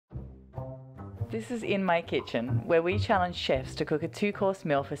This is In My Kitchen, where we challenge chefs to cook a 2-course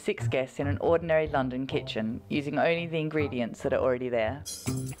meal for 6 guests in an ordinary London kitchen, using only the ingredients that are already there.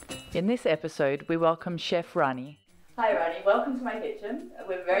 In this episode, we welcome Chef Rani. Hi Rani, welcome to my kitchen.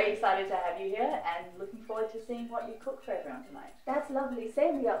 We're very excited to have you here and looking forward to seeing what you cook for everyone tonight. That's lovely,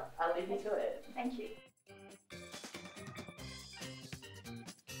 same here. I'll leave you to it. Thank you.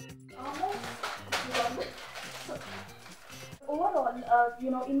 Overall,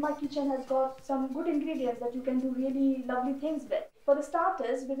 In My Kitchen has got some good ingredients that you can do really lovely things with. For the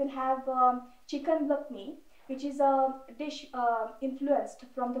starters, we will have chicken lakmi, which is a dish influenced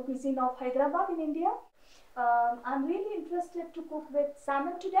from the cuisine of Hyderabad in India. I'm really interested to cook with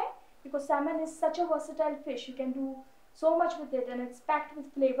salmon today because salmon is such a versatile fish. You can do so much with it and it's packed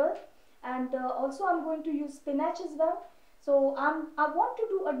with flavor. And also I'm going to use spinach as well. So I want to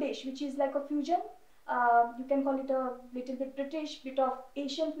do a dish which is like a fusion. You can call it a little bit British, bit of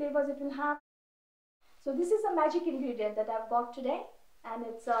Asian flavors it will have. So this is a magic ingredient that I've got today, and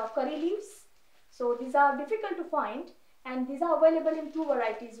it's curry leaves. So these are difficult to find, and these are available in 2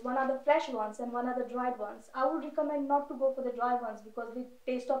 varieties. One are the fresh ones and one are the dried ones. I would recommend not to go for the dry ones because they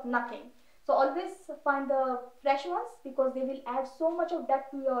taste of nothing. So always find the fresh ones because they will add so much of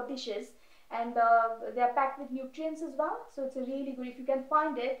depth to your dishes, and they are packed with nutrients as well. So it's a really good, if you can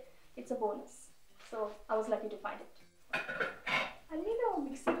find it, it's a bonus. So I was lucky to find it. I need a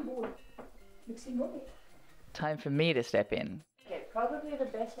mixing bowl. Mixing bowl. Time for me to step in. Okay, probably the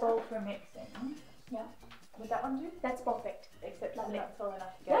best bowl for mixing. Yeah. Would that one do? That's perfect. Except lovely. That's all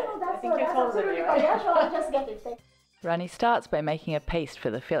enough to get. Yeah, no, that's, I think you're absolutely fine. Yeah, sure, I'll just get it. Rani starts by making a paste for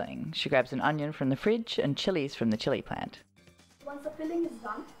the filling. She grabs an onion from the fridge and chilies from the chili plant. Once the filling is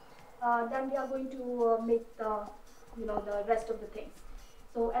done, then we are going to make the rest of the things.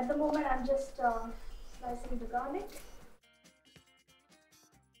 So at the moment I'm just slicing the garlic.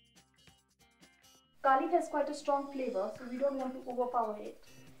 Garlic has quite a strong flavor, so we don't want to overpower it.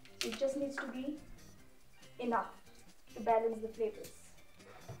 It just needs to be enough to balance the flavors.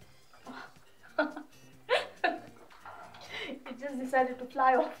 It just decided to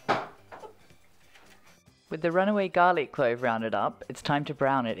fly off. With the runaway garlic clove rounded up, it's time to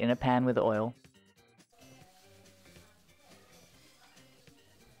brown it in a pan with oil.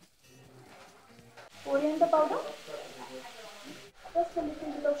 Coriander powder, just a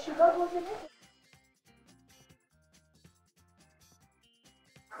little bit of sugar goes in it.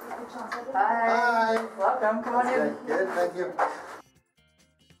 Hi. Welcome, come on in. Good, thank you.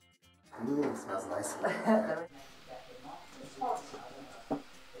 It smells nice. Hello.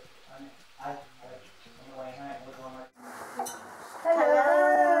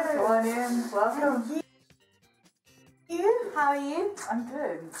 Come on in, welcome. Thank you. How are you? I'm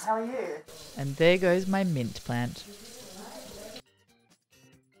good. How are you? And there goes my mint plant.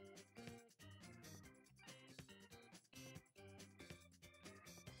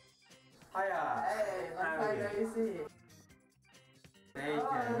 Hiya. Hey, long time no see. Very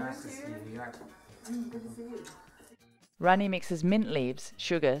good. Nice to see you. Good to see you. Rani mixes mint leaves,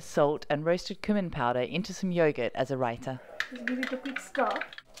 sugar, salt and roasted cumin powder into some yogurt as a raita. Just give it a quick stir.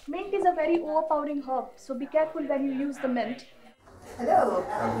 Mint is a very overpowering herb, so be careful when you use the mint. Hello.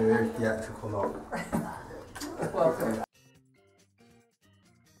 I'm a very theatrical note. Welcome.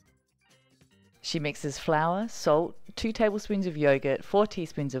 She mixes flour, salt, 2 tablespoons of yogurt, 4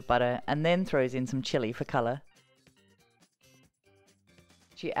 teaspoons of butter, and then throws in some chili for colour.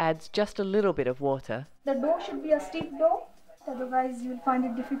 She adds just a little bit of water. The dough should be a stiff dough, otherwise you will find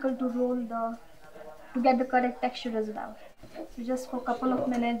it difficult to to get the correct texture as well. So just for a couple of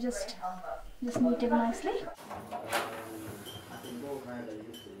minutes, just knead it nicely.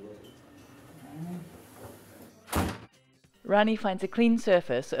 Rani finds a clean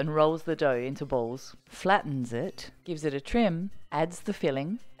surface and rolls the dough into balls, flattens it, gives it a trim, adds the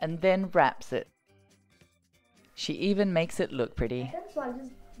filling, and then wraps it. She even makes it look pretty. So I'll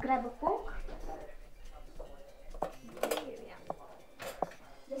just grab a fork.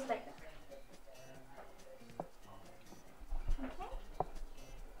 Just like that. Okay.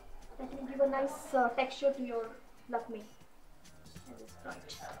 That will give a nice texture to your lakmi. That is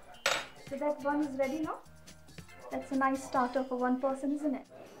right. So that one is ready now. That's a nice starter for one person, isn't it?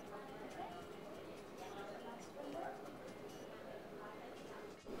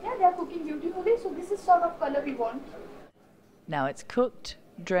 Yeah, they are cooking beautifully, so this is sort of color we want. Now it's cooked,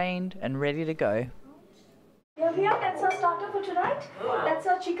 drained and ready to go. Here we are, that's our starter for tonight. That's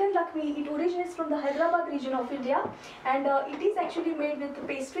our chicken lakmi. It originates from the Hyderabad region of India, and it is actually made with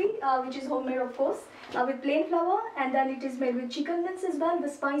pastry, which is homemade of course, with plain flour, and then it is made with chicken mince as well, the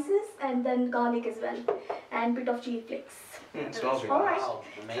spices, and then garlic as well, and bit of chili flakes. It smells All right.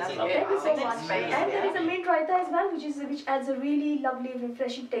 Amazing. Thank you so much. amazing. And there is a mint raita as well, which adds a really lovely,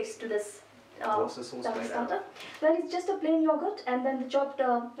 refreshing taste to this. What's the sauce Lemon made out of? starter. Well, it's just a plain yogurt and then the chopped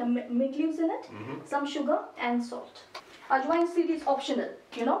mint leaves in it, some sugar and salt. Ajwain seed is optional,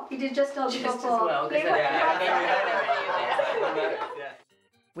 you know. It is just a bit of flavor.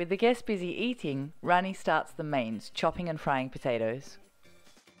 With the guests busy eating, Rani starts the mains, chopping and frying potatoes.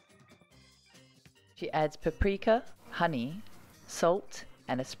 She adds paprika, honey, salt,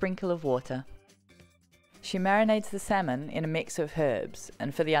 and a sprinkle of water. She marinates the salmon in a mix of herbs,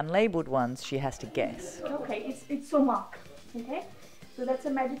 and for the unlabeled ones, she has to guess. Okay, it's sumac. Okay, so that's a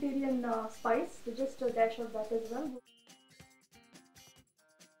Mediterranean spice. So just a dash of that as well.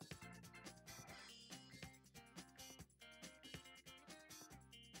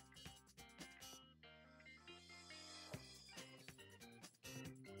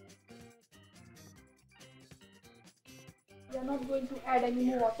 We are not going to add any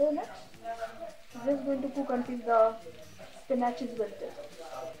more water in it. We're just going to cook until the spinach is wilted.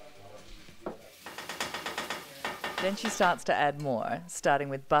 Then she starts to add more, starting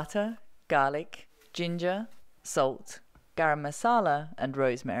with butter, garlic, ginger, salt, garam masala, and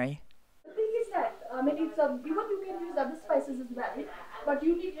rosemary. The thing is that, I mean, it's even you can use other spices as well, but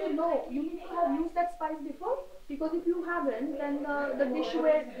you need to know, you need to have used that spice before, because if you haven't, then the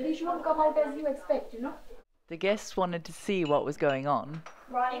dish won't come out as you expect, you know. The guests wanted to see what was going on.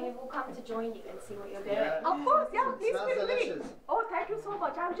 Rani, we will come to join you and see what you're doing. Of course, yeah, please Smells feel free. delicious. Oh, thank you so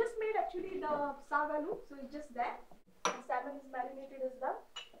much. I've just made actually the sargalu, so it's just there. The salmon is marinated as well,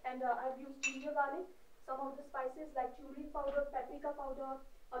 and I've used ginger garlic, some of the spices like turmeric powder, paprika powder,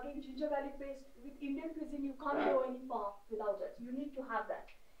 again ginger garlic paste. With Indian cuisine, you can't go any far without it. You need to have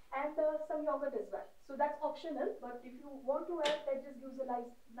that, and some yogurt as well. So that's optional, but if you want to add, that just gives a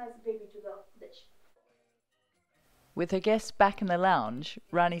nice gravy to the dish. With her guests back in the lounge,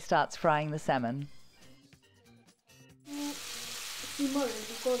 Rani starts frying the salmon. Simmer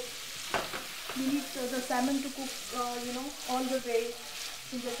because you need the salmon to cook, all the way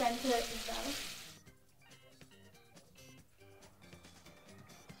in the center as well.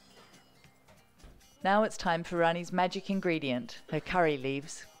 Now it's time for Rani's magic ingredient, her curry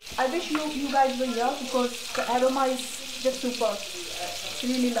leaves. I wish you guys were here because the aroma is just super. It's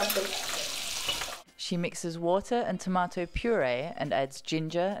really lovely. She mixes water and tomato puree and adds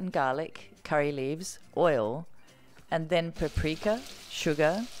ginger and garlic, curry leaves, oil, and then paprika,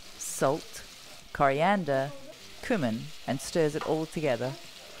 sugar, salt, coriander, cumin, and stirs it all together.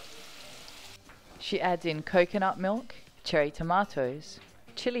 She adds in coconut milk, cherry tomatoes,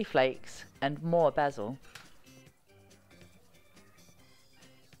 chili flakes, and more basil.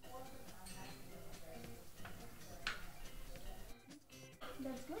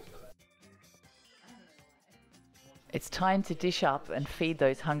 That's good. It's time to dish up and feed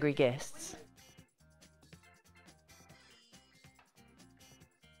those hungry guests.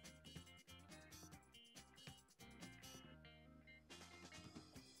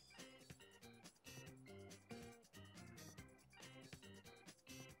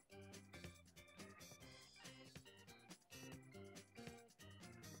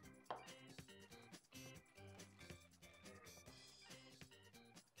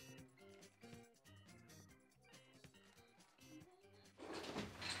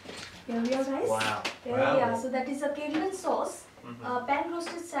 Here we are, guys. Wow. There we are. So that is a Cajun sauce, pan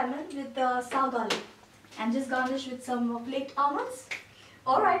roasted salmon with sargali, and just garnished with some flaked almonds.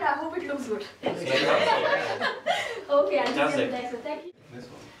 All right, I hope it looks good. Okay, I'll Does give you it? the next one. Thank you. This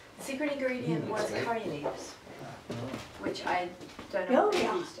one. The secret ingredient was curry leaves, which I don't Oh, know what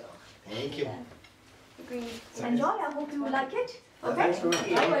yeah. to use still. Thank you. Green. Enjoy. I hope you like it. Okay. Thanks very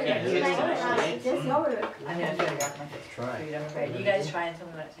much. All right. Yeah, cheers. Yes, you're welcome. I'm going to photograph my Try. food, I'm afraid. You guys try and tell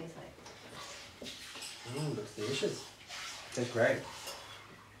me what it tastes like. Looks delicious. Tastes great.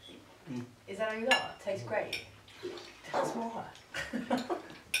 Is that all you got? Tastes great. Tell us more.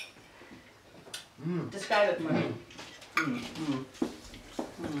 Describe it for me.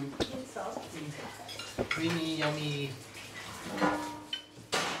 Creamy, yummy.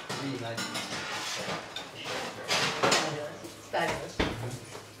 Really nice. Fabulous.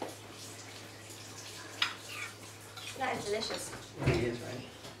 That is delicious. It really is, right?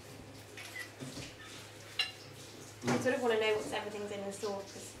 I sort of want to know what's everything's in the sauce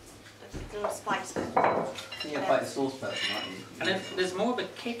because it's a little spice. You're quite a sauce person, aren't you? And there's more of a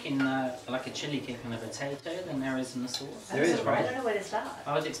kick in, like a chili kick in a potato than there is in the sauce. There is, I right? don't know where to start.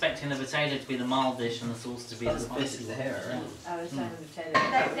 I was expecting the potato to be the mild dish and the sauce to be the That's the fish spicy. in the hair, right? I was trying to potato.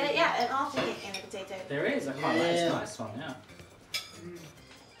 Yeah, an afterkick in a potato. There is, I quite like Yeah. this nice one, yeah.